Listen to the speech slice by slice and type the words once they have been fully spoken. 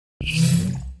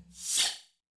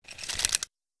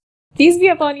Peace be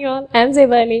upon you all. I'm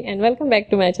Zebali and welcome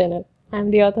back to my channel. I'm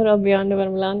the author of Beyond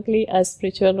Our Melancholy, a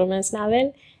spiritual romance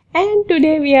novel, and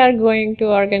today we are going to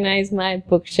organize my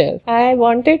bookshelf. I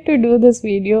wanted to do this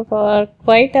video for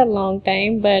quite a long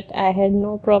time, but I had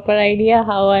no proper idea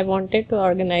how I wanted to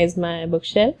organize my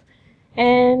bookshelf.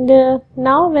 And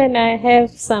now when I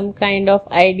have some kind of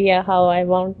idea how I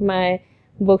want my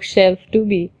bookshelf to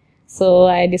be, so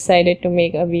I decided to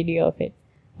make a video of it.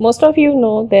 Most of you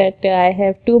know that I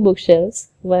have two bookshelves.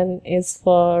 One is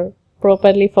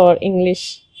properly for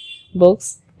English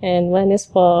books and one is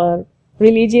for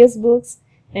religious books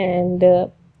and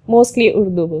mostly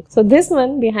Urdu books. So this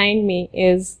one behind me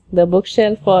is the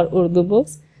bookshelf for Urdu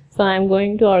books. So I'm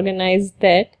going to organize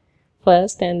that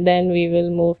first and then we will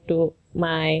move to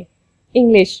my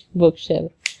English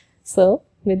bookshelf. So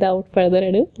without further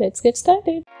ado, let's get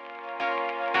started.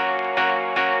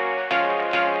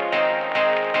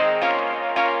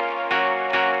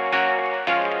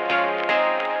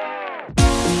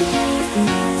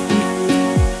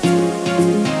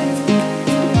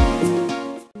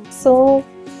 So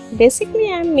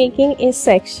basically I'm making a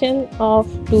section of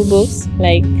two books,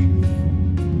 like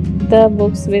the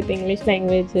books with English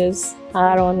languages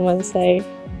are on one side,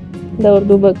 the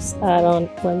Urdu books are on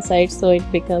one side, so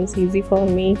it becomes easy for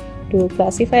me to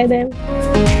classify them.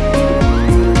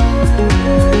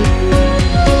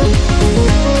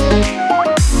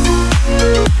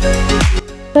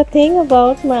 The thing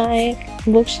about my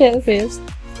bookshelf is,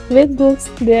 with books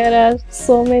there are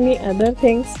so many other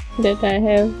things that I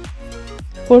have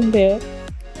put there,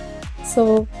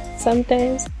 so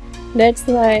sometimes that's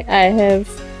why I have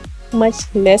much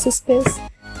less space,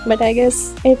 but I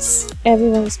guess it's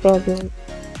everyone's problem.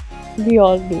 We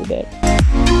all do that.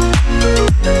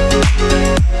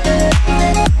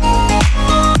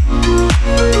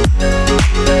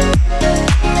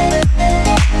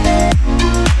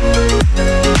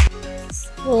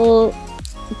 So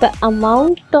the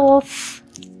amount of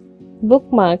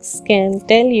bookmarks can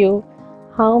tell you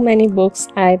how many books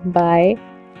I buy,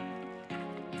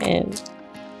 and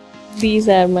these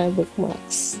are my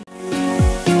bookmarks.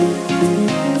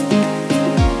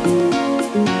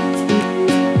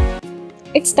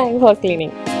 It's time for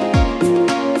cleaning.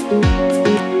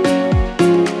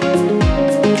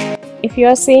 If you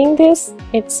are seeing this,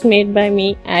 it's made by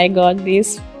me. I got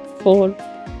these 4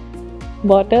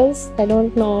 bottles. I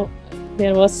don't know,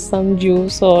 there was some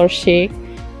juice or shake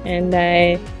and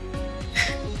I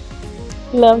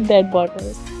love that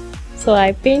bottles. So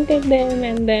I painted them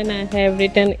and then I have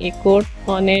written a quote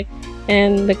on it,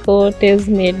 and the quote is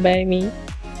made by me.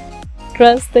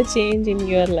 Trust the change in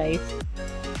your life.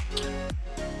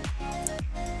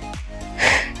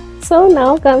 So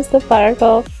now comes the part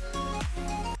of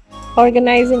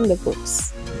organizing the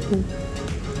books.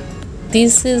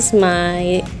 This is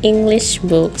my English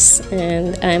books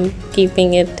and I'm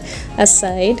keeping it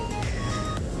aside.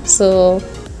 So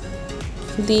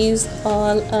these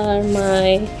all are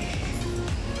my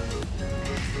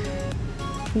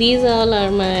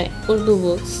Urdu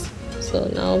books. So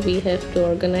now we have to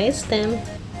organize them.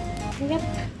 Yep,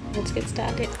 let's get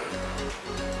started.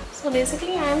 So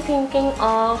basically I'm thinking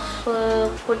of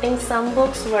putting some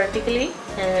books vertically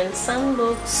and some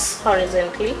books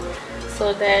horizontally,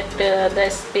 so that the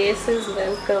space is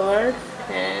well covered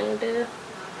and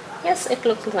yes, it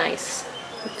looks nice.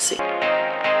 Let's see.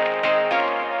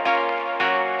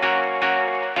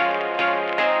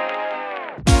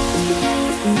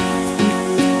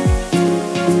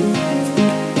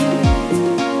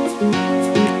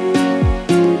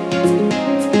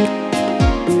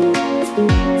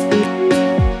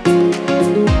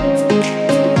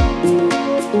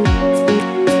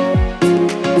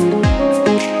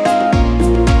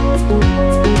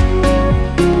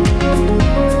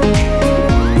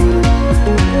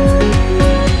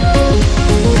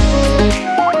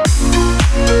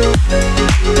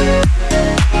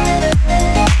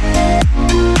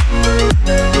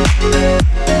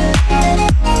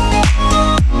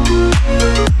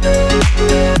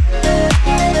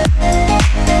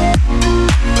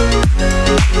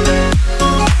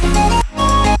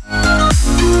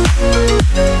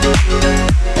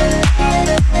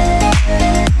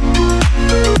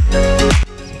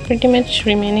 Pretty much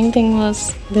remaining thing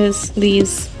was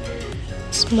these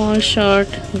small short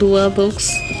dua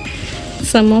books.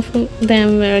 Some of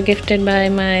them were gifted by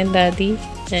my dadi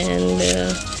and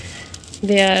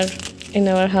they are in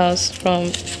our house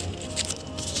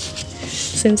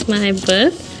since my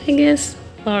birth, I guess,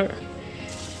 or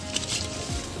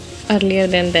earlier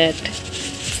than that.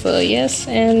 So yes,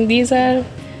 and these are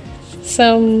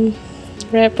some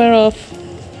wrapper of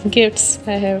gifts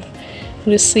I have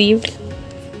received.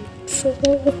 So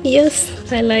yes,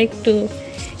 I like to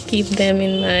keep them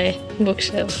in my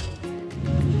bookshelf.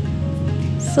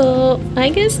 So I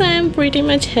guess I am pretty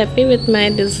much happy with my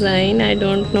design. I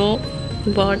don't know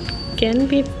what can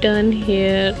be done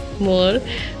here more,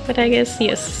 but I guess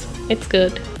yes, it's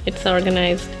good, it's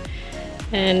organized,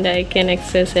 and I can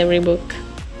access every book.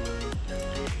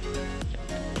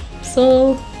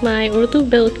 So my Urdu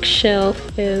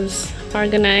bookshelf is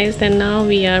organized, and now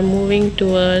we are moving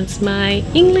towards my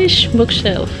English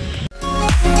bookshelf.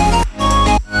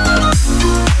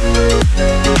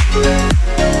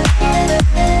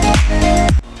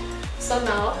 So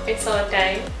now it's our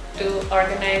time to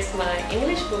organize my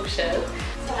English bookshelf.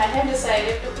 So I have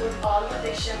decided to put all the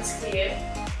fictions here,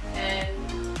 and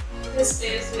this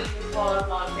place will be for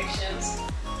non-fictions.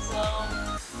 So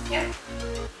yeah,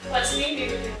 firstly we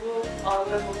will remove all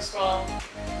the books from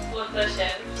both the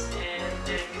shelves and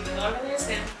then we will organize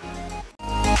them.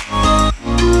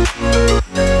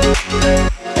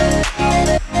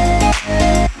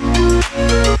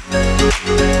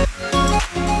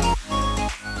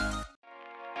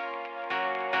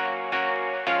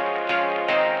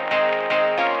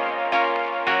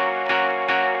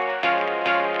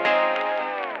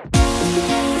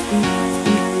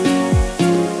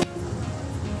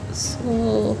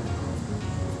 So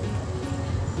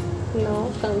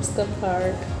now comes the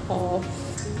part of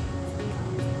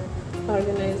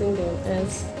organizing them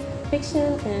as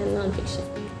fiction and non-fiction.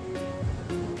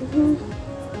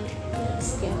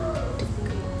 Let's get to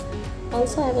go.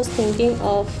 Also, I was thinking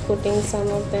of putting some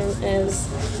of them as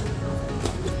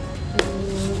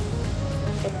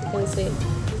what you can say,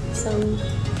 some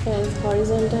as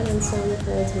horizontal and some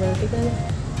as vertical,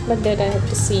 but that I have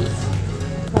to see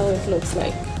how it looks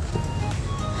like.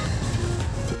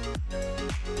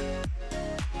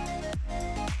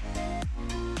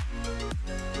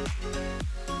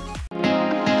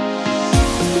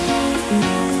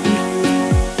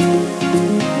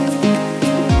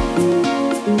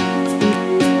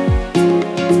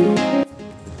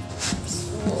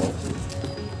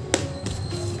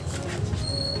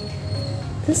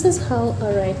 This is how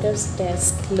a writer's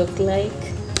desk look like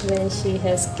when she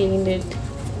has cleaned it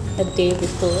a day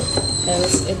before,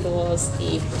 else it was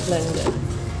a blunder.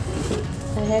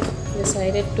 I have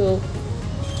decided to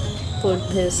put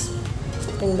this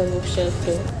in the bookshelf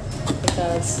too,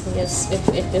 because yes, if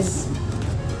it is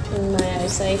in my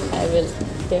eyesight, I will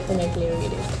definitely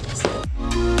read it. So.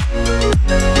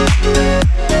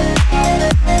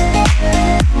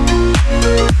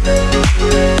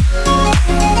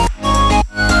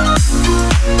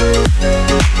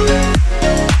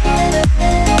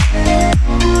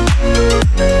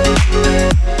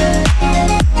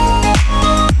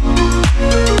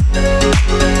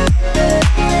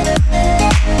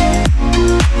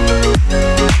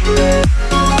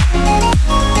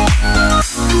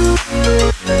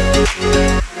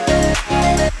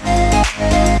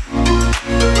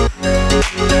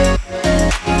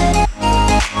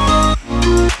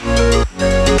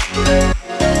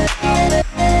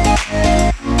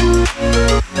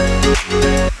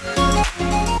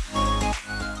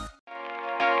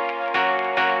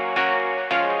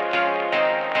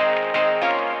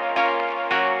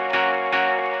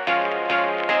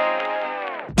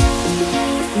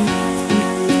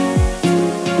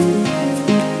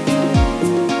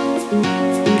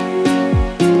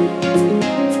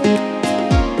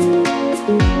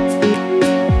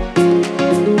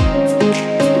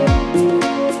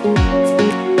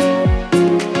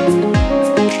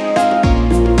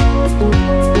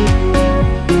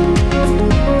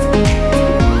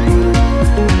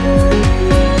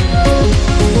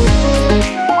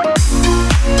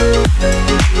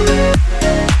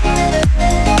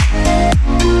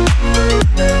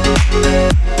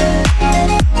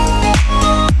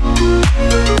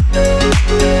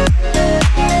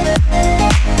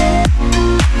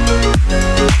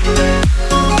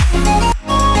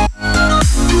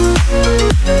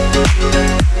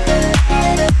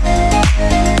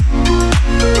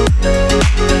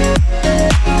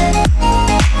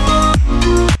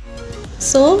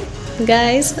 So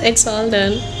guys, it's all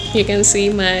done. You can see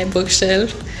my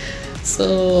bookshelf.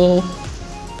 So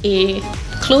a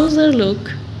closer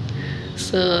look.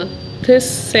 So this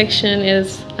section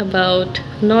is about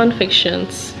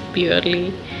non-fictions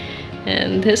purely,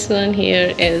 and this one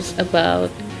here is about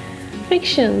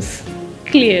fictions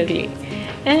clearly.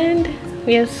 And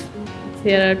yes,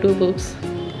 there are two books,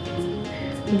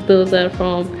 those are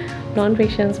from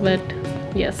non-fictions, but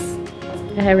yes,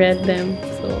 I have read them,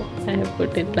 so I have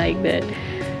put it like that.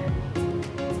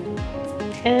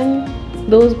 And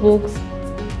those books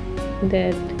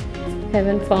that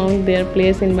haven't found their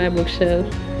place in my bookshelf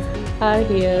are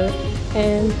here,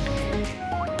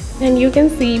 and you can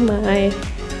see my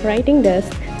writing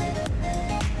desk.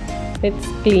 It's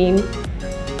clean,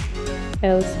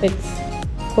 else it's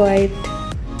quite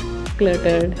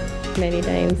cluttered many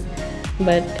times,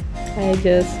 but I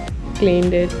just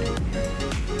cleaned it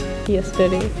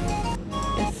yesterday.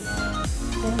 Yes,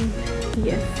 and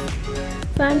yes,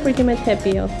 so I'm pretty much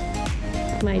happy of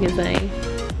my design.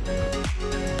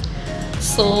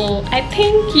 So I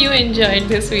think you enjoyed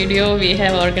this video. We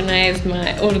have organized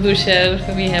my Urdu shelf,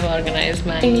 we have organized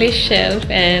my English shelf,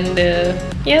 and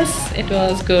yes, it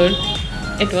was good.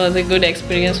 It was a good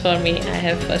experience for me. I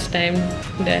have first time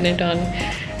done it on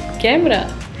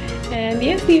camera, and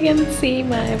yes, you can see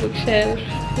my bookshelf.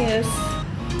 Yes,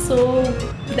 so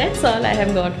that's all I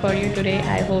have got for you today.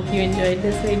 I hope you enjoyed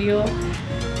this video.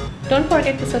 Don't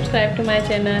forget to subscribe to my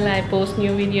channel. I post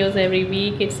new videos every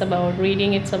week. It's about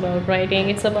reading, it's about writing,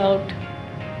 it's about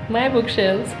my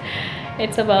bookshelves,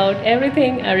 it's about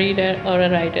everything a reader or a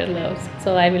writer loves.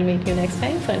 So I will meet you next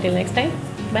time. So until next time,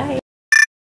 bye.